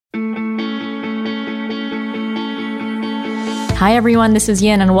Hi everyone, this is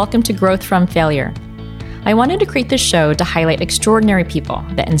Yin and welcome to Growth from Failure. I wanted to create this show to highlight extraordinary people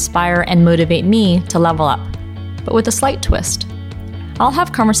that inspire and motivate me to level up, but with a slight twist. I'll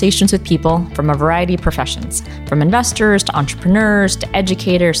have conversations with people from a variety of professions, from investors to entrepreneurs to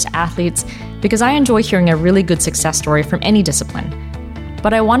educators to athletes, because I enjoy hearing a really good success story from any discipline.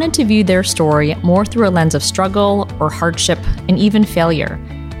 But I wanted to view their story more through a lens of struggle or hardship and even failure.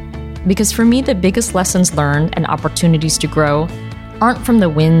 Because for me, the biggest lessons learned and opportunities to grow aren't from the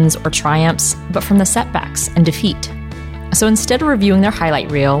wins or triumphs, but from the setbacks and defeat. So instead of reviewing their highlight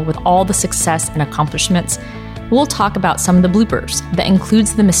reel with all the success and accomplishments, we'll talk about some of the bloopers that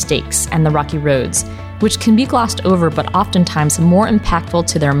includes the mistakes and the rocky roads, which can be glossed over but oftentimes more impactful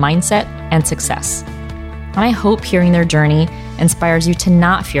to their mindset and success. And I hope hearing their journey inspires you to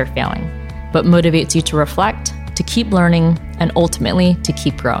not fear failing, but motivates you to reflect, to keep learning, and ultimately to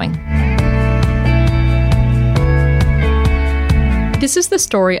keep growing. This is the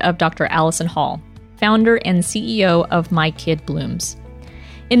story of Dr. Allison Hall, founder and CEO of My Kid Blooms.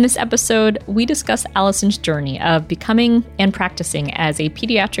 In this episode, we discuss Allison's journey of becoming and practicing as a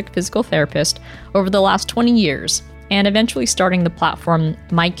pediatric physical therapist over the last 20 years, and eventually starting the platform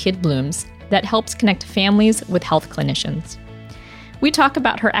My Kid Blooms that helps connect families with health clinicians. We talk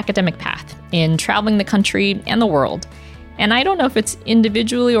about her academic path in traveling the country and the world, and I don't know if it's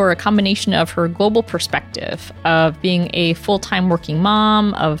individually or a combination of her global perspective of being a full-time working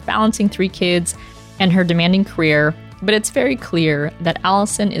mom, of balancing 3 kids, and her demanding career, but it's very clear that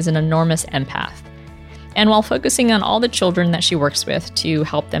Allison is an enormous empath. And while focusing on all the children that she works with to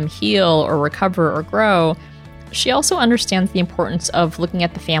help them heal or recover or grow, she also understands the importance of looking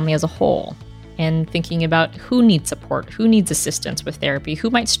at the family as a whole and thinking about who needs support, who needs assistance with therapy,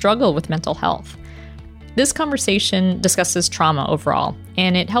 who might struggle with mental health. This conversation discusses trauma overall,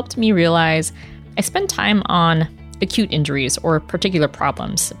 and it helped me realize I spend time on acute injuries or particular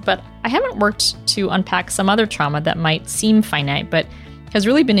problems, but I haven't worked to unpack some other trauma that might seem finite, but has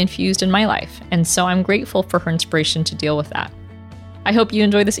really been infused in my life, and so I'm grateful for her inspiration to deal with that. I hope you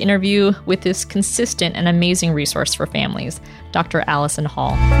enjoy this interview with this consistent and amazing resource for families, Dr. Allison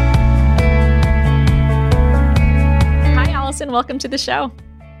Hall. Hi, Allison. Welcome to the show.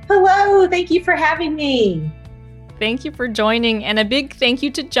 Hello. Thank you for having me. Thank you for joining, and a big thank you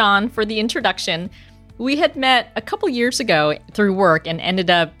to John for the introduction. We had met a couple years ago through work and ended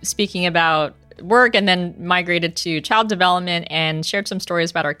up speaking about work and then migrated to child development and shared some stories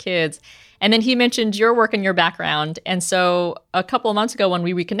about our kids. And then he mentioned your work and your background. And so a couple of months ago when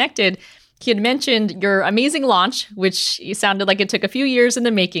we reconnected, he had mentioned your amazing launch, which sounded like it took a few years in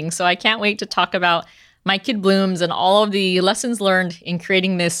the making. So I can't wait to talk about My Kid Blooms and all of the lessons learned in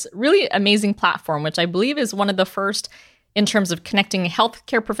creating this really amazing platform, which I believe is one of the first in terms of connecting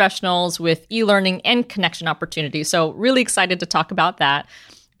healthcare professionals with e-learning and connection opportunities. So really excited to talk about that.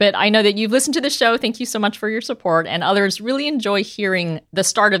 But I know that you've listened to the show. Thank you so much for your support. And others really enjoy hearing the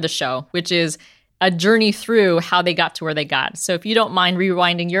start of the show, which is a journey through how they got to where they got. So if you don't mind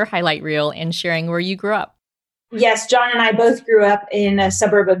rewinding your highlight reel and sharing where you grew up. Yes, John and I both grew up in a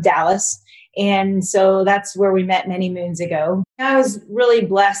suburb of Dallas. And so that's where we met many moons ago. I was really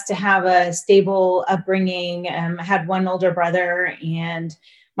blessed to have a stable upbringing. I had one older brother, and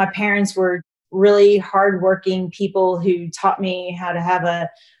my parents were really hardworking people who taught me how to have a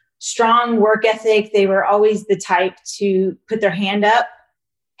strong work ethic. They were always the type to put their hand up,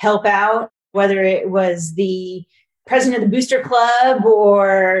 help out, whether it was the president of the booster club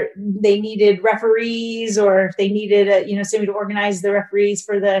or they needed referees, or if they needed somebody to organize the referees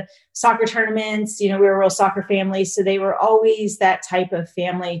for the soccer tournaments. We were a real soccer family. So they were always that type of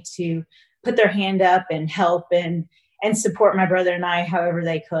family to put their hand up and help and support my brother and I however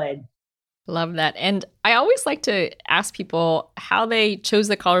they could. Love that. And I always like to ask people how they chose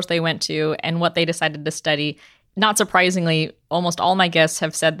the college they went to and what they decided to study. Not surprisingly, almost all my guests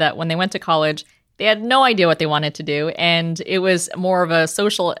have said that when they went to college, they had no idea what they wanted to do, and it was more of a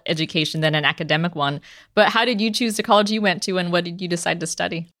social education than an academic one. But how did you choose the college you went to, and what did you decide to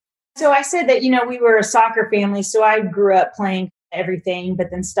study? So I said that, we were a soccer family, so I grew up playing everything, but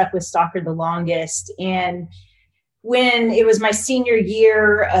then stuck with soccer the longest. And when it was my senior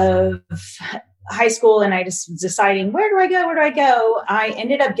year of high school and I just was deciding, where do I go? I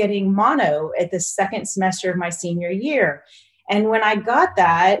ended up getting mono at the second semester of my senior year. And when I got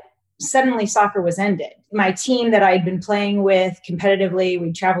that, suddenly soccer was ended. My team that I'd been playing with competitively,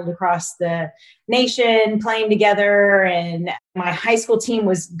 we traveled across the nation playing together, and my high school team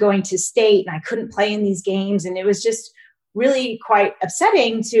was going to state and I couldn't play in these games. And it was just really quite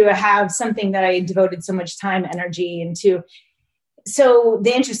upsetting to have something that I devoted so much time, energy into. So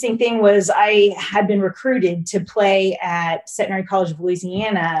the interesting thing was I had been recruited to play at Centenary College of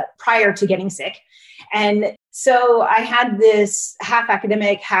Louisiana prior to getting sick. And so I had this half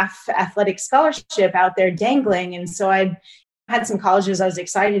academic, half athletic scholarship out there dangling. And so I had some colleges I was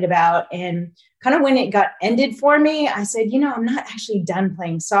excited about. And kind of when it got ended for me, I said, I'm not actually done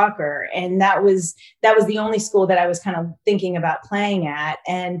playing soccer. And that was the only school that I was kind of thinking about playing at.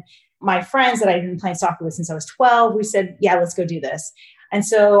 And my friends that I'd been playing soccer with since I was 12, we said, yeah, let's go do this. And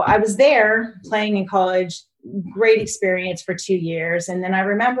so I was there playing in college, great experience for 2 years. And then I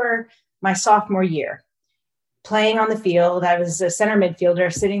remember my sophomore year playing on the field. I was a center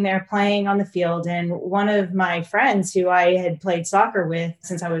midfielder sitting there playing on the field. And one of my friends who I had played soccer with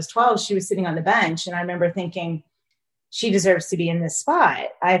since I was 12, she was sitting on the bench. And I remember thinking, she deserves to be in this spot.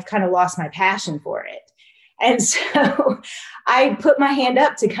 I've kind of lost my passion for it. And so I put my hand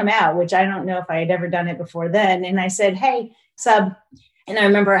up to come out, which I don't know if I had ever done it before then. And I said, hey, sub. And I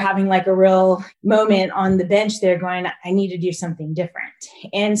remember having like a real moment on the bench there going, I need to do something different.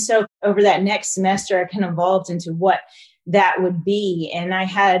 And so over that next semester, I kind of evolved into what that would be. And I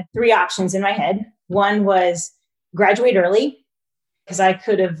had 3 options in my head. One was graduate early, because I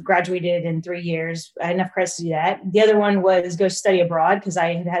could have graduated in 3 years. I had enough credits to do that. The other one was go study abroad, because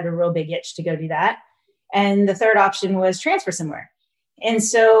I had had a real big itch to go do that. And the third option was transfer somewhere. And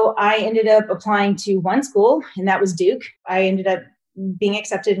so I ended up applying to one school, and that was Duke. I ended up being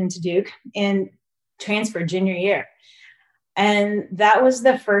accepted into Duke and transferred junior year. And that was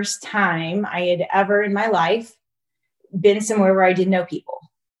the first time I had ever in my life been somewhere where I didn't know people.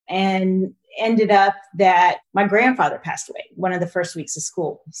 And ended up that my grandfather passed away one of the first weeks of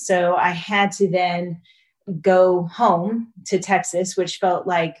school. So I had to then go home to Texas, which felt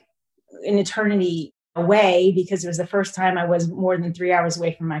like an eternity away, because it was the first time I was more than 3 hours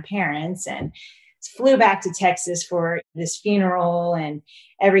away from my parents, and flew back to Texas for this funeral and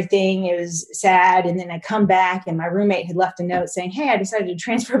everything. It was sad. And then I come back and my roommate had left a note saying, hey, I decided to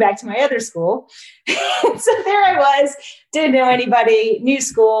transfer back to my other school. So there I was, didn't know anybody, new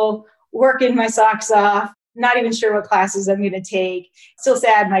school, working my socks off, not even sure what classes I'm going to take. Still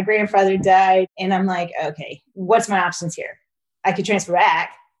sad. My grandfather died. And I'm like, okay, what's my options here? I could transfer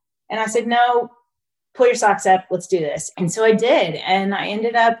back. And I said, no, pull your socks up. Let's do this. And so I did. And I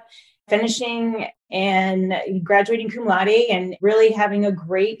ended up finishing and graduating cum laude and really having a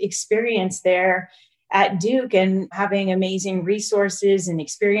great experience there at Duke, and having amazing resources and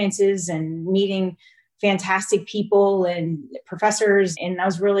experiences and meeting fantastic people and professors. And I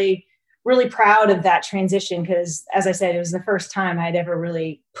was really, really proud of that transition, because as I said, it was the first time I'd ever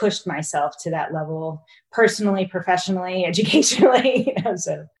really pushed myself to that level, personally, professionally, educationally.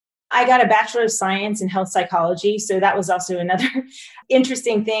 So I got a Bachelor of Science in Health Psychology. So that was also another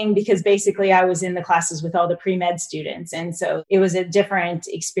interesting thing, because basically I was in the classes with all the pre-med students. And so it was a different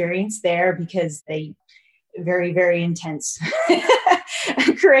experience there, because they very, very intense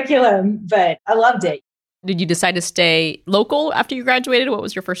curriculum, but I loved it. Did you decide to stay local after you graduated? What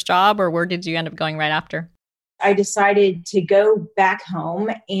was your first job, or where did you end up going right after? I decided to go back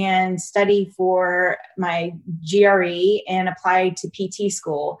home and study for my GRE and apply to PT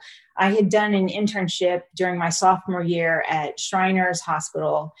school. I had done an internship during my sophomore year at Shriners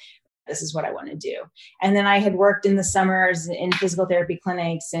Hospital. This is what I want to do. And then I had worked in the summers in physical therapy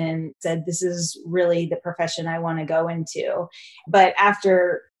clinics and said, this is really the profession I want to go into. But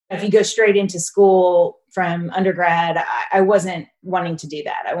if you go straight into school from undergrad, I wasn't wanting to do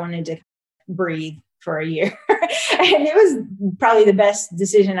that. I wanted to breathe for a year. And it was probably the best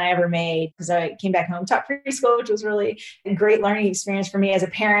decision I ever made, because I came back home, taught preschool, which was really a great learning experience for me as a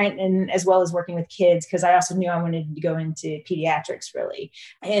parent, and as well as working with kids, because I also knew I wanted to go into pediatrics really.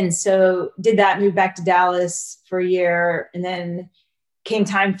 And so did that, moved back to Dallas for a year, and then came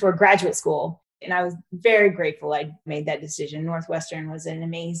time for graduate school. And I was very grateful I made that decision. Northwestern was an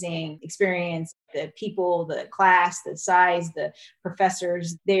amazing experience. The people, the class, the size, the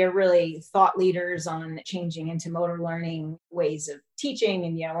professors, they are really thought leaders on changing into motor learning ways of teaching.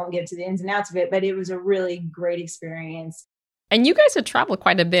 And I won't get to the ins and outs of it, but it was a really great experience. And you guys had traveled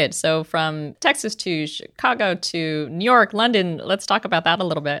quite a bit. So from Texas to Chicago to New York, London, let's talk about that a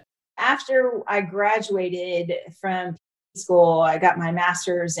little bit. After I graduated from school, I got my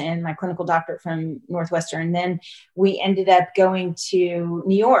master's and my clinical doctorate from Northwestern. Then we ended up going to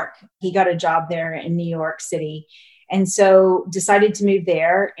New York. He got a job there in New York City. And so decided to move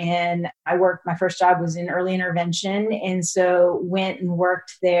there. And my first job was in early intervention. And so went and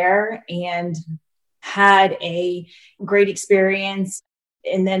worked there and had a great experience.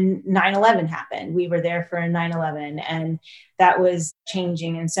 And then 9/11 happened. We were there for 9/11, and that was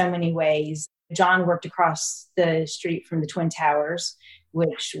changing in so many ways. John worked across the street from the Twin Towers,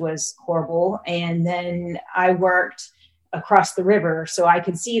 which was horrible. And then I worked across the river so I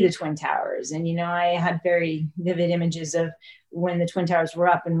could see the Twin Towers. And, I had very vivid images of when the Twin Towers were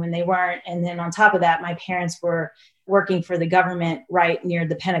up and when they weren't. And then on top of that, my parents were working for the government right near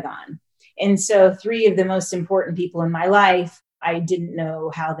the Pentagon. And so three of the most important people in my life, I didn't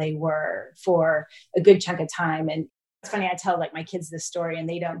know how they were for a good chunk of time. And it's funny, I tell my kids this story and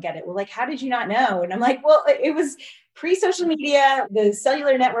they don't get it. Well, how did you not know? And I'm like, well, it was pre-social media. The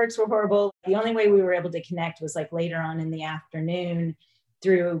cellular networks were horrible. The only way we were able to connect was later on in the afternoon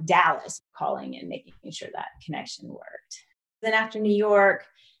through Dallas, calling and making sure that connection worked. Then after New York,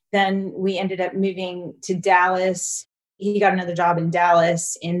 then we ended up moving to Dallas. He got another job in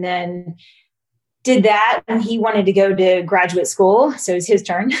Dallas and then did that. And he wanted to go to graduate school. So it was his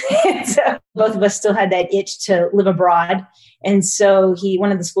turn. So both of us still had that itch to live abroad. And so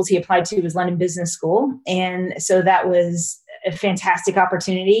one of the schools he applied to was London Business School. And so that was a fantastic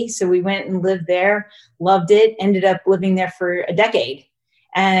opportunity. So we went and lived there, loved it, ended up living there for a decade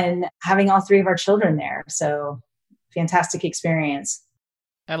and having all three of our children there. So fantastic experience.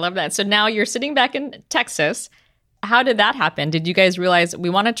 I love that. So now you're sitting back in Texas. How did that happen? Did you guys realize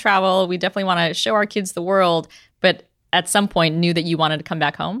we want to travel? We definitely want to show our kids the world, but at some point knew that you wanted to come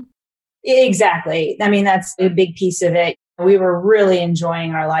back home? Exactly. I mean, that's a big piece of it. We were really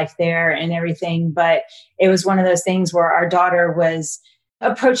enjoying our life there and everything, but it was one of those things where our daughter was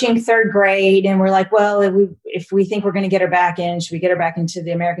approaching third grade and we're like, well, if we think we're going to get her back in, should we get her back into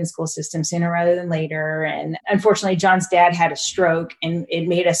the American school system sooner rather than later? And unfortunately, John's dad had a stroke and it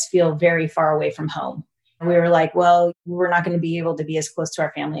made us feel very far away from home. We were like, well, we're not going to be able to be as close to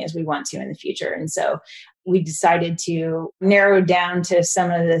our family as we want to in the future. And so we decided to narrow down to some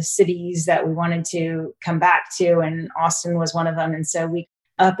of the cities that we wanted to come back to. And Austin was one of them. And so we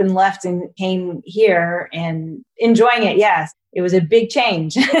up and left and came here and enjoying it. Yes, it was a big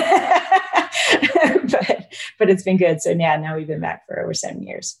change, but it's been good. So yeah, now we've been back for over 7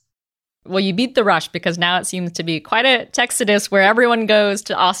 years. Well, you beat the rush because now it seems to be quite a Texodus where everyone goes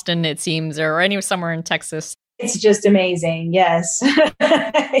to Austin, it seems, or somewhere in Texas. It's just amazing. Yes,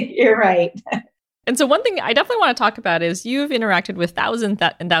 you're right. And so one thing I definitely want to talk about is you've interacted with thousands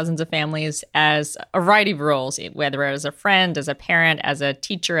and thousands of families as a variety of roles, whether as a friend, as a parent, as a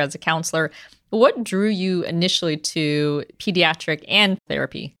teacher, as a counselor. What drew you initially to pediatric and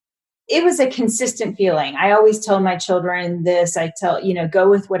therapy? It was a consistent feeling. I always tell my children this. I tell, go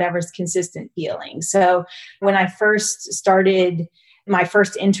with whatever's consistent feeling. So when I first started my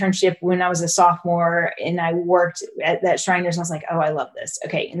first internship when I was a sophomore and I worked at that Shriners, I was like, oh, I love this.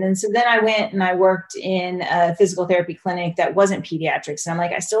 Okay. And then I went and I worked in a physical therapy clinic that wasn't pediatrics. And I'm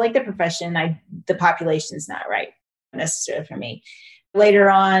like, I still like the profession. The population's not right necessarily for me. Later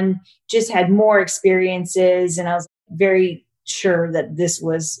on, just had more experiences and I was very sure that this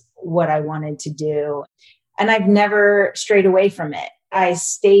was what I wanted to do. And I've never strayed away from it. I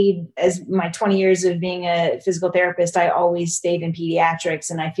stayed, as my 20 years of being a physical therapist, I always stayed in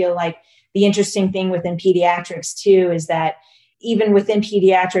pediatrics. And I feel like the interesting thing within pediatrics too is that even within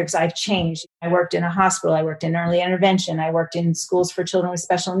pediatrics, I've changed. I worked in a hospital. I worked in early intervention. I worked in schools for children with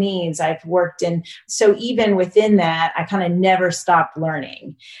special needs. So even within that, I kind of never stopped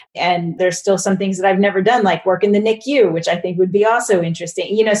learning. And there's still some things that I've never done, like work in the NICU, which I think would be also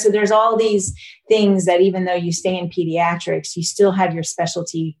interesting. So there's all these things that even though you stay in pediatrics, you still have your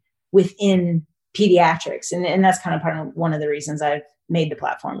specialty within pediatrics. And that's kind of one of the reasons I've made the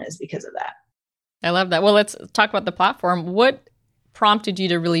platform is because of that. I love that. Well, let's talk about the platform. What prompted you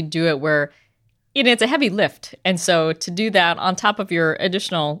to really do it where, it's a heavy lift. And so to do that on top of your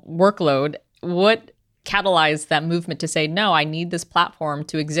additional workload, what catalyzed that movement to say, no, I need this platform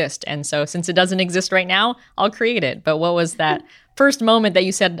to exist. And so since it doesn't exist right now, I'll create it. But what was that first moment that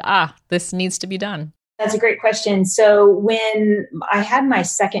you said, this needs to be done? That's a great question. So when I had my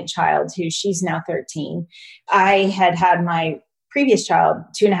second child, she's now 13, I had my previous child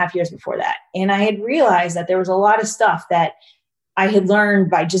 2.5 years before that. And I had realized that there was a lot of stuff that I had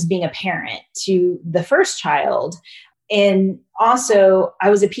learned by just being a parent to the first child. And also, I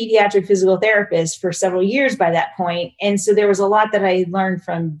was a pediatric physical therapist for several years by that point. And so there was a lot that I learned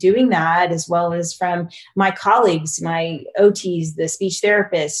from doing that, as well as from my colleagues, my OTs, the speech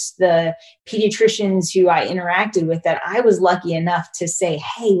therapists, the pediatricians who I interacted with, that I was lucky enough to say,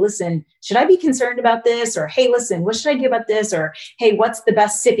 hey, listen, should I be concerned about this? Or, hey, listen, what should I do about this? Or, hey, what's the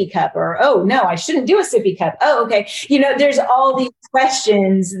best sippy cup? Or, oh, no, I shouldn't do a sippy cup. Oh, okay. There's all these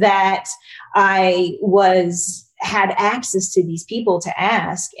questions that I had access to these people to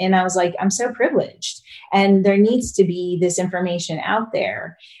ask. And I was like, I'm so privileged and there needs to be this information out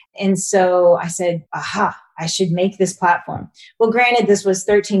there. And so I said, aha, I should make this platform. Well, granted, this was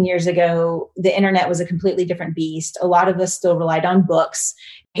 13 years ago. The internet was a completely different beast. A lot of us still relied on books,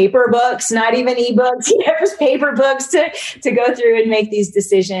 paper books, not even ebooks, just paper books to go through and make these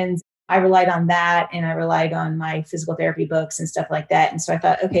decisions. I relied on that, and I relied on my physical therapy books and stuff like that. And so I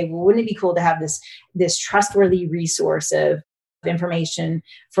thought, okay, well, wouldn't it be cool to have this trustworthy resource of information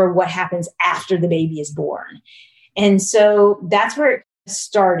for what happens after the baby is born? And so that's where it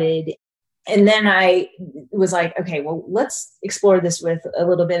started. And then I was like, okay, well, let's explore this with a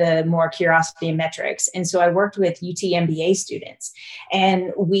little bit of more curiosity and metrics. And so I worked with UT MBA students,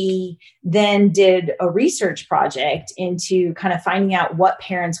 and we then did a research project into kind of finding out what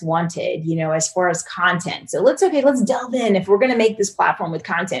parents wanted, as far as content. So let's delve in. If we're going to make this platform with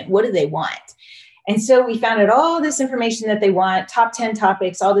content, what do they want? And so we found out all this information that they want, top 10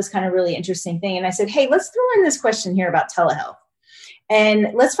 topics, all this kind of really interesting thing. And I said, hey, let's throw in this question here about telehealth. And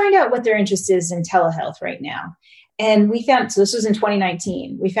let's find out what their interest is in telehealth right now. And we found, so this was in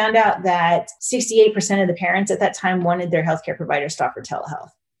 2019, we found out that 68% of the parents at that time wanted their healthcare providers to offer telehealth.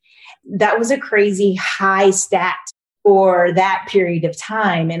 That was a crazy high stat for that period of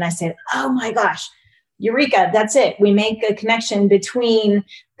time. And I said, oh my gosh, Eureka, that's it. We make a connection between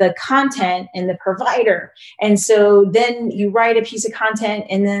the content and the provider. And so then you write a piece of content,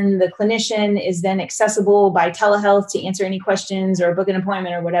 and then the clinician is then accessible by telehealth to answer any questions or book an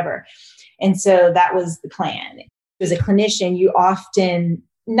appointment or whatever. And so that was the plan. As a clinician, you often,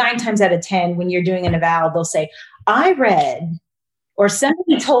 9 times out of 10, when you're doing an eval, they'll say, I read, or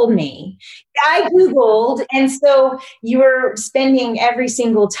somebody told me, I Googled. And so you're spending every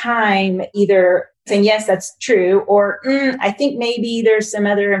single time either saying, yes, that's true, or I think maybe there's some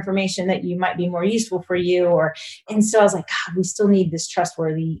other information that you might be more useful for you. And so I was like, God, we still need this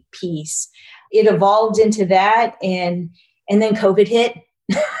trustworthy piece. It evolved into that. And then COVID hit.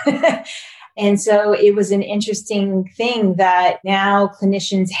 And so it was an interesting thing that now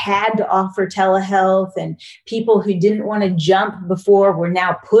clinicians had to offer telehealth, and people who didn't want to jump before were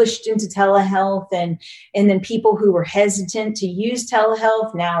now pushed into telehealth. And then people who were hesitant to use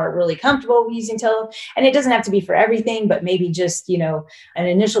telehealth now are really comfortable using telehealth. And it doesn't have to be for everything, but maybe just, an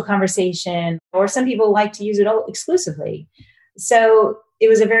initial conversation, or some people like to use it all exclusively. So it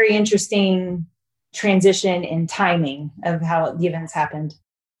was a very interesting transition in timing of how the events happened.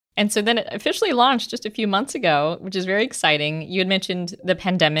 And so then it officially launched just a few months ago, which is very exciting. You had mentioned the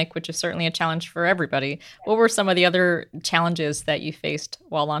pandemic, which is certainly a challenge for everybody. What were some of the other challenges that you faced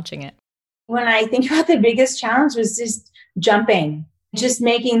while launching it? When I think about the biggest challenge was just jumping, just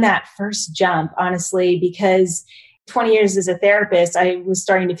making that first jump, honestly, because 20 years as a therapist, I was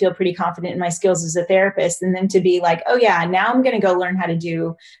starting to feel pretty confident in my skills as a therapist. And then to be like, oh yeah, now I'm going to go learn how to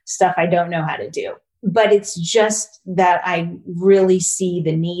do stuff I don't know how to do. But it's just that I really see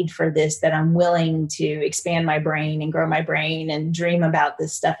the need for this, that I'm willing to expand my brain and grow my brain and dream about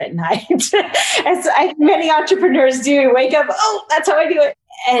this stuff at night. As many entrepreneurs do, wake up, oh, that's how I do it.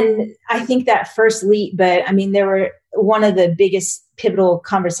 And I think that first leap, but I mean, one of the biggest pivotal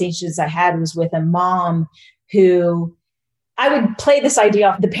conversations I had was with a mom who I would play this idea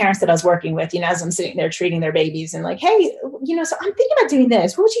off the parents that I was working with, as I'm sitting there treating their babies and like, hey, so I'm thinking about doing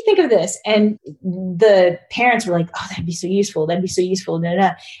this. What would you think of this? And the parents were like, oh, that'd be so useful. That'd be so useful. Da, da,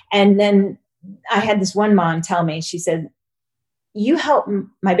 da. And then I had this one mom tell me, she said, you help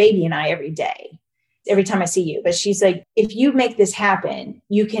my baby and I every day, every time I see you. But she's like, if you make this happen,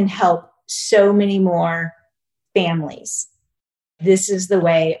 you can help so many more families. This is the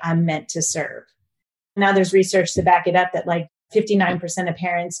way I'm meant to serve. Now there's research to back it up that like 59% of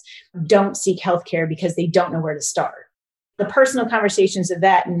parents don't seek healthcare because they don't know where to start. The personal conversations of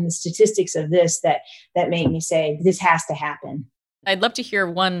that and the statistics of this that made me say, this has to happen. I'd love to hear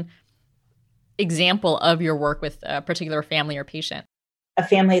one example of your work with a particular family or patient. A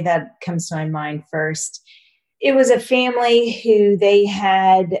family that comes to my mind first. It was a family who they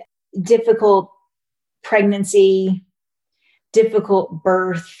had difficult pregnancy, difficult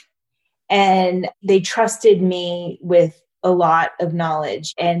birth, and they trusted me with a lot of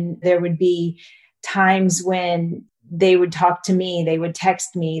knowledge. And there would be times when they would talk to me, they would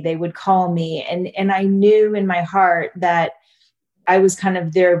text me, they would call me. And I knew in my heart that I was kind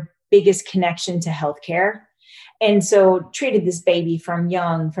of their biggest connection to healthcare. And so treated this baby from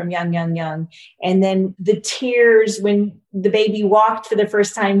young. And then the tears when the baby walked for the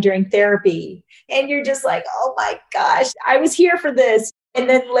first time during therapy. And you're just like, oh my gosh, I was here for this. And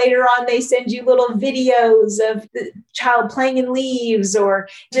then later on, they send you little videos of the child playing in leaves, or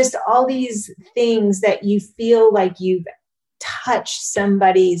just all these things that you feel like you've touch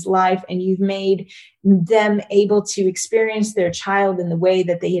somebody's life and you've made them able to experience their child in the way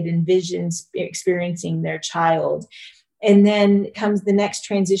that they had envisioned experiencing their child. And then comes the next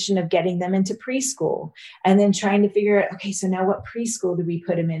transition of getting them into preschool and then trying to figure out, okay, so now what preschool do we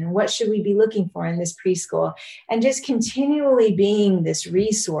put them in? What should we be looking for in this preschool? And just continually being this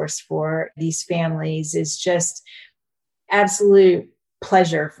resource for these families is just absolute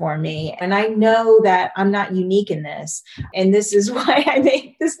pleasure for me. And I know that I'm not unique in this. And this is why I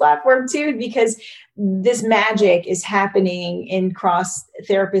make this platform too, because this magic is happening in cross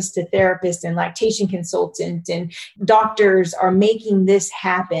therapist to therapist and lactation consultant, and doctors are making this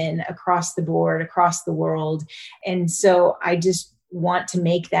happen across the board, across the world. And so I just want to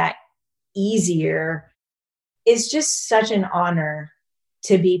make that easier. It's just such an honor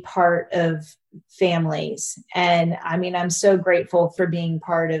to be part of families. And I mean, I'm so grateful for being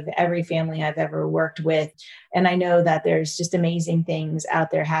part of every family I've ever worked with. And I know that there's just amazing things out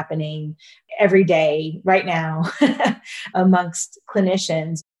there happening every day right now amongst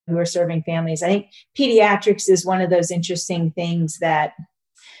clinicians who are serving families. I think pediatrics is one of those interesting things that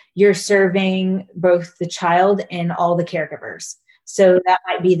you're serving both the child and all the caregivers. So that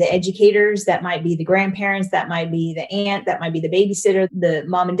might be the educators, that might be the grandparents, that might be the aunt, that might be the babysitter, the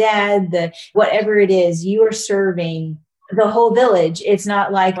mom and dad, the whatever it is, you are serving the whole village. It's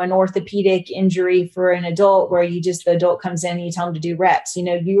not like an orthopedic injury for an adult where the adult comes in and you tell them to do reps.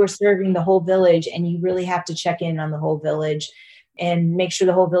 You are serving the whole village, and you really have to check in on the whole village and make sure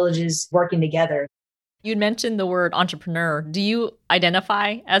the whole village is working together. You'd mentioned the word entrepreneur. Do you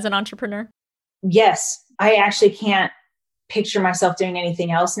identify as an entrepreneur? Yes, I actually can't picture myself doing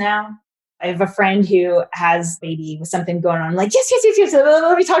anything else now. I have a friend who has a baby with something going on. I'm like, yes.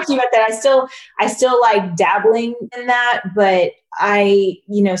 Let me talk to you about that. I still like dabbling in that, but I,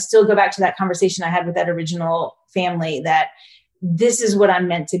 still go back to that conversation I had with that original family that this is what I'm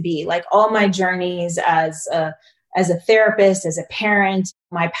meant to be. Like all my journeys as a therapist, as a parent,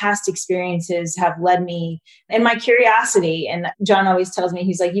 my past experiences have led me, and my curiosity. And John always tells me,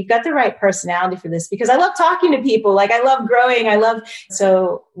 he's like, you've got the right personality for this, because I love talking to people. Like I love growing.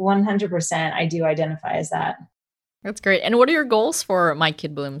 So 100% I do identify as that. That's great. And what are your goals for My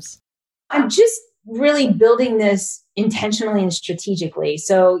Kid Blooms? I'm just really building this intentionally and strategically.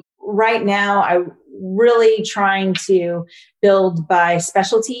 So right now I'm really trying to build by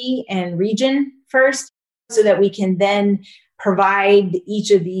specialty and region first, so that we can then provide each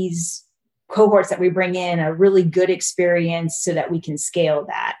of these cohorts that we bring in a really good experience so that we can scale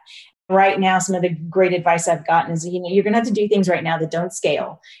that. Right now, some of the great advice I've gotten is, you're going to have to do things right now that don't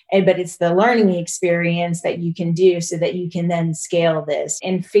scale, but it's the learning experience that you can do so that you can then scale this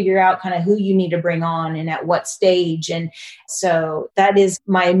and figure out kind of who you need to bring on and at what stage. And so that is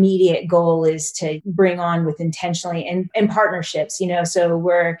my immediate goal, is to bring on with intentionally and partnerships, so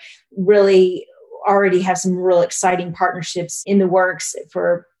we're really already have some real exciting partnerships in the works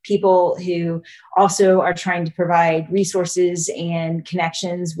for people who also are trying to provide resources and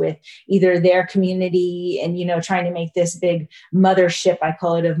connections with either their community and, trying to make this big mothership, I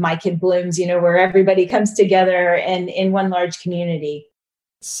call it, of My Kid Blooms, where everybody comes together and in one large community.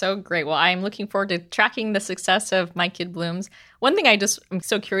 So great. Well, I'm looking forward to tracking the success of My Kid Blooms. One thing I'm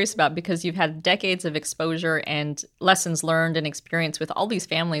so curious about, because you've had decades of exposure and lessons learned and experience with all these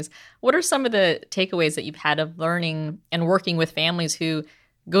families, what are some of the takeaways that you've had of learning and working with families who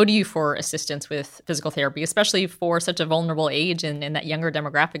go to you for assistance with physical therapy, especially for such a vulnerable age and in that younger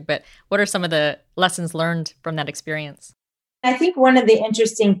demographic? But what are some of the lessons learned from that experience? I think one of the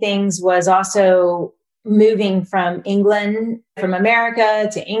interesting things was also moving from America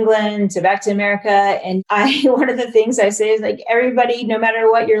to England to back to America. And one of the things I say is, like, everybody, no matter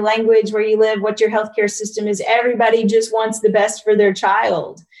what your language, where you live, what your healthcare system is, everybody just wants the best for their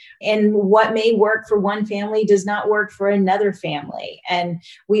child. And what may work for one family does not work for another family. And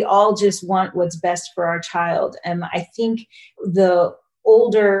we all just want what's best for our child. And I think the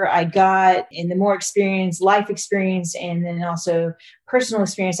older I got and the more life experience, and then also personal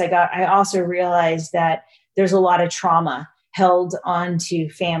experience I got, I also realized that there's a lot of trauma held onto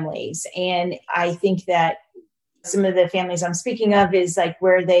families. And I think that some of the families I'm speaking of is like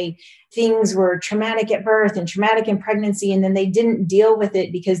where things were traumatic at birth and traumatic in pregnancy, and then they didn't deal with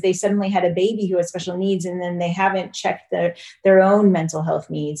it because they suddenly had a baby who had special needs, and then they haven't checked their own mental health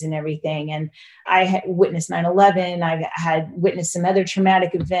needs and everything. And I had witnessed 9/11. I had witnessed some other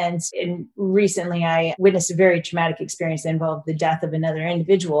traumatic events, and recently I witnessed a very traumatic experience that involved the death of another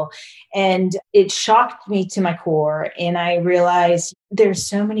individual. And it shocked me to my core. And I realized there's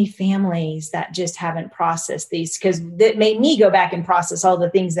so many families that just haven't processed these, because that made me go back and process all the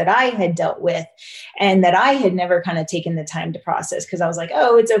things that I had dealt with and that I had never kind of taken the time to process, because I was like,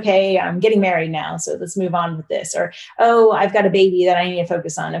 oh, it's okay, I'm getting married now, so let's move on with this. Or, oh, I've got a baby that I need to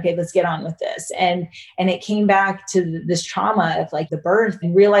focus on. Okay, let's get on with this. And it came back to this trauma of like the birth,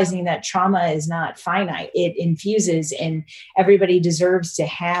 and realizing that trauma is not finite. It infuses, and everybody deserves to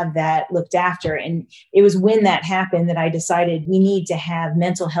have that looked after. And it was when that happened that I decided we need to have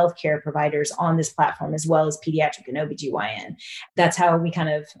mental health care providers on this platform, as well as pediatric and OBGYN. That's how we kind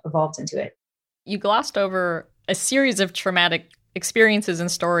of evolved into it. You glossed over a series of traumatic experiences and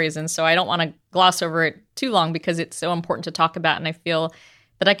stories. And so I don't want to gloss over it too long because it's so important to talk about. And I feel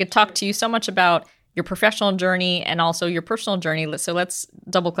that I could talk to you so much about your professional journey and also your personal journey. So let's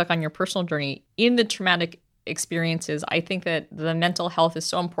double click on your personal journey. In the traumatic experiences, I think that the mental health is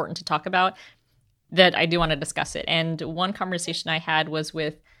so important to talk about that I do want to discuss it. And one conversation I had was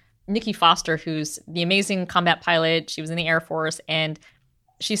with Nikki Foster, who's the amazing combat pilot. She was in the Air Force. And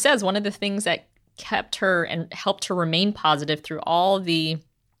she says one of the things that kept her and helped her remain positive through all the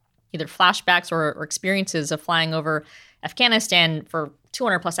either flashbacks or experiences of flying over Afghanistan for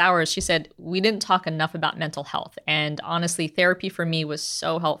 200 plus hours, she said, we didn't talk enough about mental health. And honestly, therapy for me was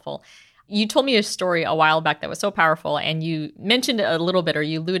so helpful. You told me a story a while back that was so powerful, and you mentioned it a little bit, or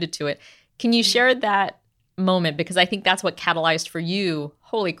you alluded to it. Can you share that moment? Because I think that's what catalyzed for you.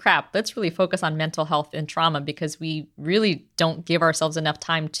 Holy crap, let's really focus on mental health and trauma, because we really don't give ourselves enough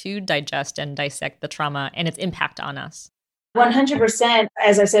time to digest and dissect the trauma and its impact on us. 100%.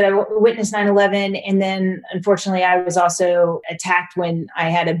 As I said, I witnessed 9/11. And then unfortunately, I was also attacked when I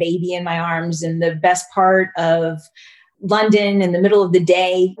had a baby in my arms. And the best part of London in the middle of the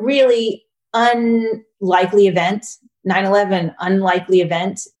day, really unlikely event. 9/11, unlikely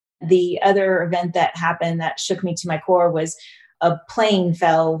event. The other event that happened that shook me to my core was a plane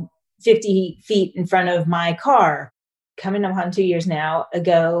fell 50 feet in front of my car. Coming up on 2 years now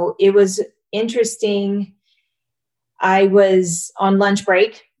ago, it was interesting. I was on lunch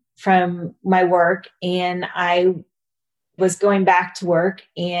break from my work, and I was going back to work,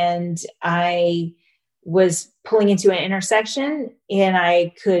 and I was pulling into an intersection, and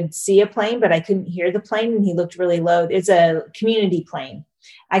I could see a plane, but I couldn't hear the plane, and he looked really low. It's a community plane.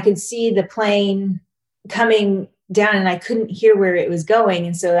 I could see the plane coming down, and I couldn't hear where it was going.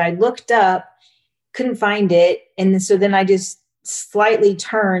 And so I looked up, couldn't find it. And so then I just slightly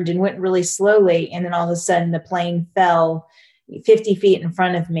turned and went really slowly. And then all of a sudden the plane fell 50 feet in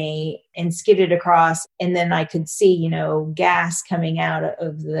front of me and skidded across. And then I could see, gas coming out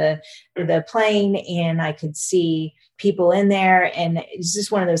of the plane, and I could see people in there. And it's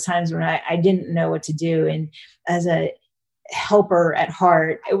just one of those times when I didn't know what to do. And as a helper at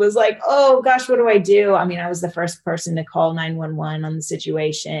heart, it was like, oh gosh, what do I do? I mean, I was the first person to call 911 on the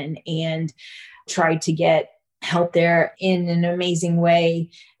situation and tried to get help there in an amazing way.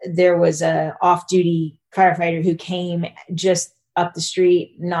 There was a off-duty firefighter who came just up the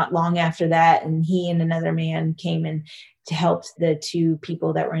street not long after that, and he and another man came in to help the two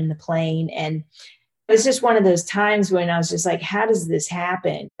people that were in the plane. And it was just one of those times when I was just like, how does this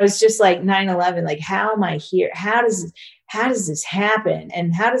happen? It was just like 9/11, like, how am I here? How does this happen?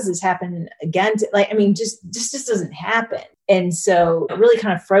 And how does this happen again? Just doesn't happen. And so it really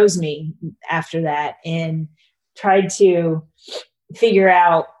kind of froze me after that, and tried to figure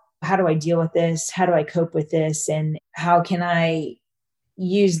out, how do I deal with this? How do I cope with this? And how can I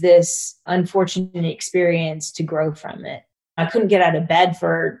use this unfortunate experience to grow from it? I couldn't get out of bed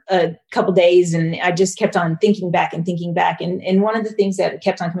for a couple days, and I just kept on thinking back. And one of the things that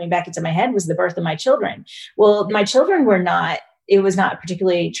kept on coming back into my head was the birth of my children. Well, my children it was not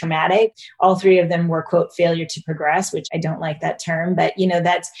particularly traumatic. All three of them were, quote, failure to progress, which I don't like that term, but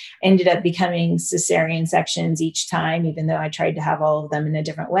that's ended up becoming cesarean sections each time, even though I tried to have all of them in a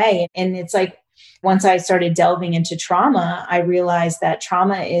different way. And it's like, once I started delving into trauma, I realized that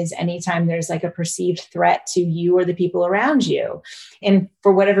trauma is anytime there's like a perceived threat to you or the people around you. And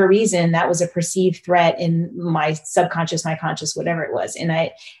for whatever reason, that was a perceived threat in my subconscious, my conscious, whatever it was. And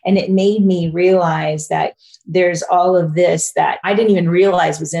it made me realize that there's all of this that I didn't even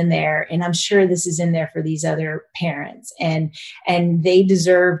realize was in there. And I'm sure this is in there for these other parents. And they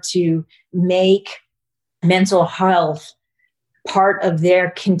deserve to make mental health part of their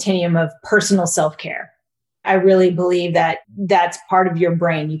continuum of personal self-care. I really believe that that's part of your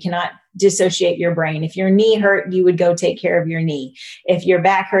brain. You cannot dissociate your brain. If your knee hurt, you would go take care of your knee. If your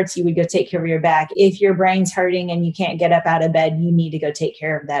back hurts, you would go take care of your back. If your brain's hurting and you can't get up out of bed, you need to go take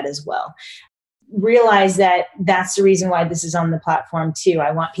care of that as well. Realize that that's the reason why this is on the platform too. I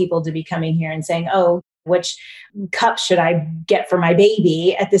want people to be coming here and saying, oh, Which cup should I get for my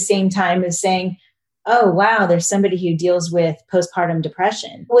baby? At the same time as saying, oh, wow, there's somebody who deals with postpartum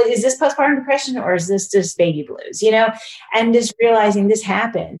depression. Well, is this postpartum depression or is this just baby blues? And just realizing this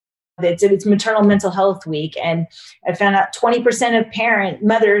happened. It's Maternal Mental Health Week. And I found out 20% of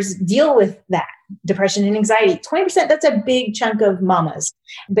mothers deal with that, depression and anxiety. 20%, that's a big chunk of mamas.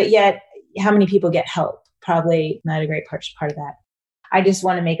 But yet, how many people get help? Probably not a great part of that. I just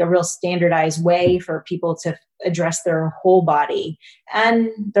want to make a real standardized way for people to address their whole body and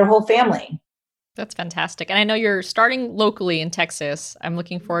their whole family. That's fantastic. And I know you're starting locally in Texas. I'm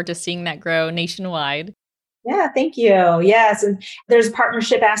looking forward to seeing that grow nationwide. Yeah, thank you. Yes, and there's a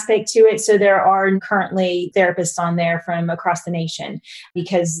partnership aspect to it. So there are currently therapists on there from across the nation,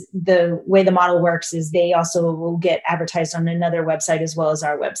 because the way the model works is they also will get advertised on another website as well as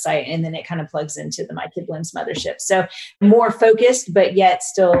our website. And then it kind of plugs into the My Kid Blooms mothership. So more focused, but yet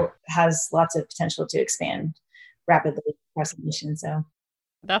still has lots of potential to expand rapidly across the nation. So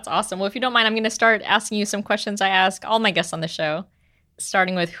that's awesome. Well, if you don't mind, I'm going to start asking you some questions I ask all my guests on the show,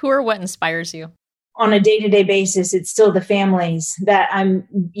 starting with who or what inspires you? On a day-to-day basis, it's still the families that I'm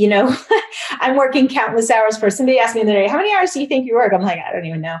working countless hours for. Somebody asked me the other day, how many hours do you think you work? I'm like, I don't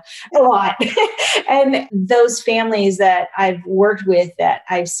even know. A lot. And those families that I've worked with, that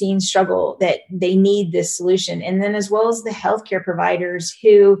I've seen struggle, that they need this solution. And then as well as the healthcare providers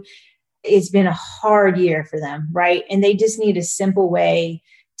who it's been a hard year for them, right? And they just need a simple way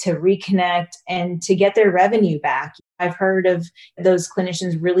to reconnect and to get their revenue back. I've heard of those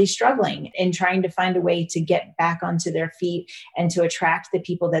clinicians really struggling and trying to find a way to get back onto their feet and to attract the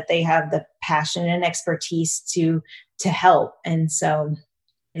people that they have the passion and expertise to help. And so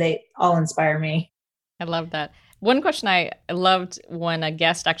they all inspire me. I love that. One question I loved when a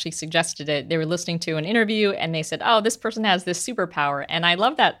guest actually suggested it, they were listening to an interview and they said, oh, this person has this superpower. And I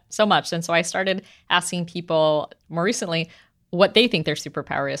love that so much. And so I started asking people more recently what they think their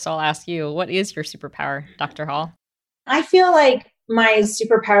superpower is. So I'll ask you, what is your superpower, Dr. Hall? I feel like my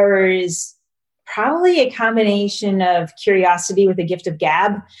superpower is probably a combination of curiosity with a gift of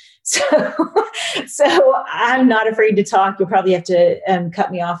gab. So I'm not afraid to talk. You'll probably have to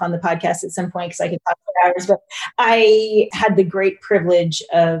cut me off on the podcast at some point because I could talk for hours. But I had the great privilege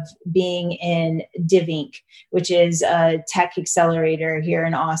of being in Div Inc., which is a tech accelerator here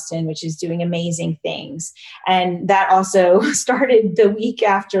in Austin, which is doing amazing things. And that also started the week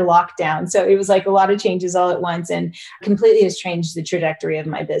after lockdown. So it was like a lot of changes all at once and completely has changed the trajectory of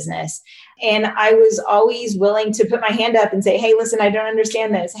my business. And I was always willing to put my hand up and say, hey, listen, I don't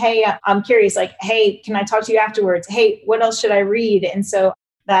understand this. Hey, I'm curious. Like, hey, can I talk to you afterwards? Hey, what else should I read? And so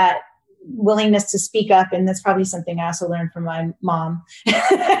that willingness to speak up, and that's probably something I also learned from my mom.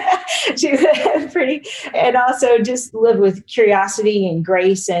 She's pretty, and also just live with curiosity and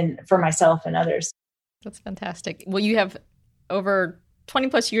grace and for myself and others. That's fantastic. Well, you have over 20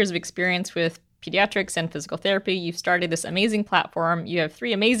 plus years of experience with pediatrics and physical therapy. You've started this amazing platform. You have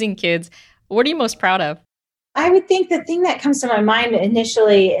 3 amazing kids. What are you most proud of? I would think the thing that comes to my mind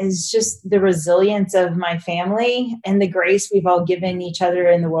initially is just the resilience of my family and the grace we've all given each other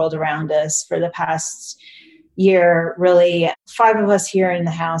in the world around us for the past year. Really, 5 of us here in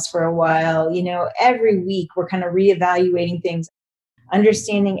the house for a while. Every week we're kind of reevaluating things,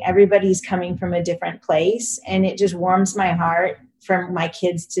 understanding everybody's coming from a different place. And it just warms my heart for my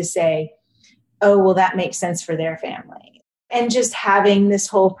kids to say, oh, well, that makes sense for their family. And just having this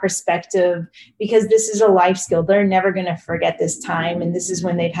whole perspective, because this is a life skill. They're never going to forget this time. And this is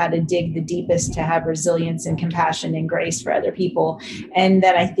when they've had to dig the deepest to have resilience and compassion and grace for other people. And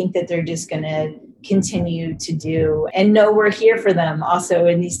that I think that they're just going to continue to do and know we're here for them also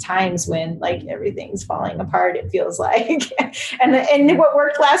in these times when like everything's falling apart, it feels like. and what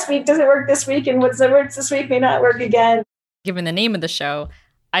worked last week doesn't work this week. And what works this week may not work again. Given the name of the show,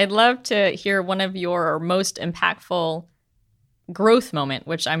 I'd love to hear one of your most impactful growth moment,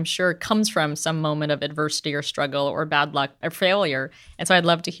 which I'm sure comes from some moment of adversity or struggle or bad luck or failure. And so I'd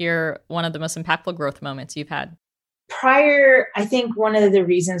love to hear one of the most impactful growth moments you've had. I think one of the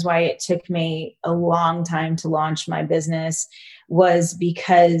reasons why it took me a long time to launch my business was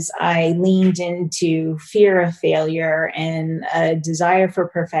because I leaned into fear of failure and a desire for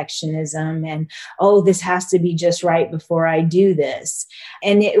perfectionism and, oh, this has to be just right before I do this.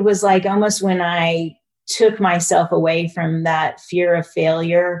 And it was like almost when I took myself away from that fear of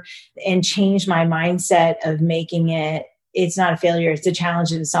failure and changed my mindset of making it's not a failure, it's a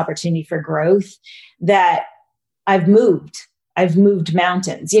challenge and it's an opportunity for growth, that I've moved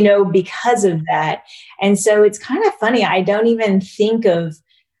mountains, because of that. And so it's kind of funny. I don't even think of,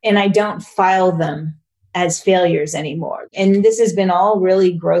 and I don't file them as failures anymore. And this has been all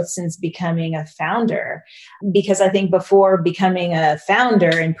really growth since becoming a founder, because I think before becoming a founder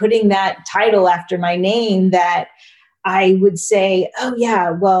and putting that title after my name, that I would say, oh yeah,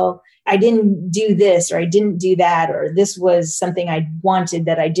 well, I didn't do this, or I didn't do that, or this was something I wanted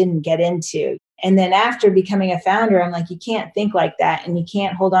that I didn't get into. And then after becoming a founder, I'm like, you can't think like that, and you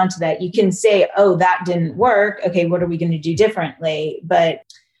can't hold on to that. You can say, oh, that didn't work. Okay, what are we going to do differently? But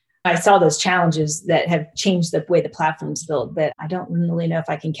I saw those challenges that have changed the way the platform's built, but I don't really know if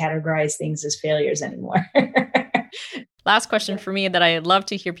I can categorize things as failures anymore. Last question for me that I'd love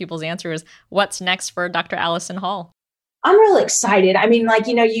to hear people's answer is, what's next for Dr. Allison Hall? I'm really excited. I mean, like,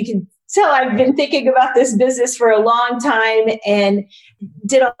 you can tell I've been thinking about this business for a long time and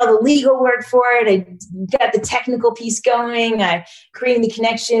did all the legal work for it. I got the technical piece going. I creating the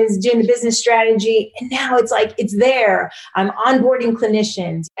connections, doing the business strategy. And now it's like, it's there. I'm onboarding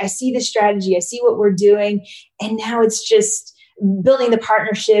clinicians. I see the strategy. I see what we're doing. And now it's just building the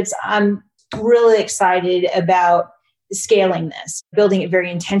partnerships. I'm really excited about scaling this, building it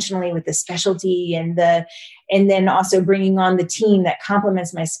very intentionally with the specialty and then also bringing on the team that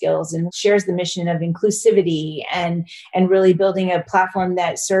complements my skills and shares the mission of inclusivity and really building a platform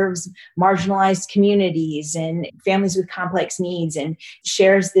that serves marginalized communities and families with complex needs and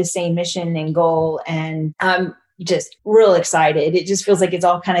shares the same mission and goal. And I'm just real excited. It just feels like it's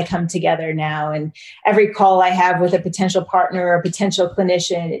all kind of come together now. And every call I have with a potential partner or a potential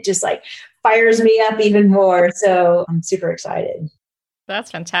clinician, it just like fires me up even more. So I'm super excited. That's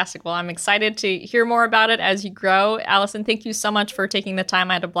fantastic. Well, I'm excited to hear more about it as you grow. Allison, thank you so much for taking the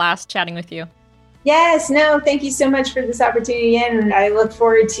time. I had a blast chatting with you. Yes, no, thank you so much for this opportunity. And I look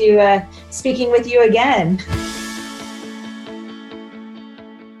forward to speaking with you again.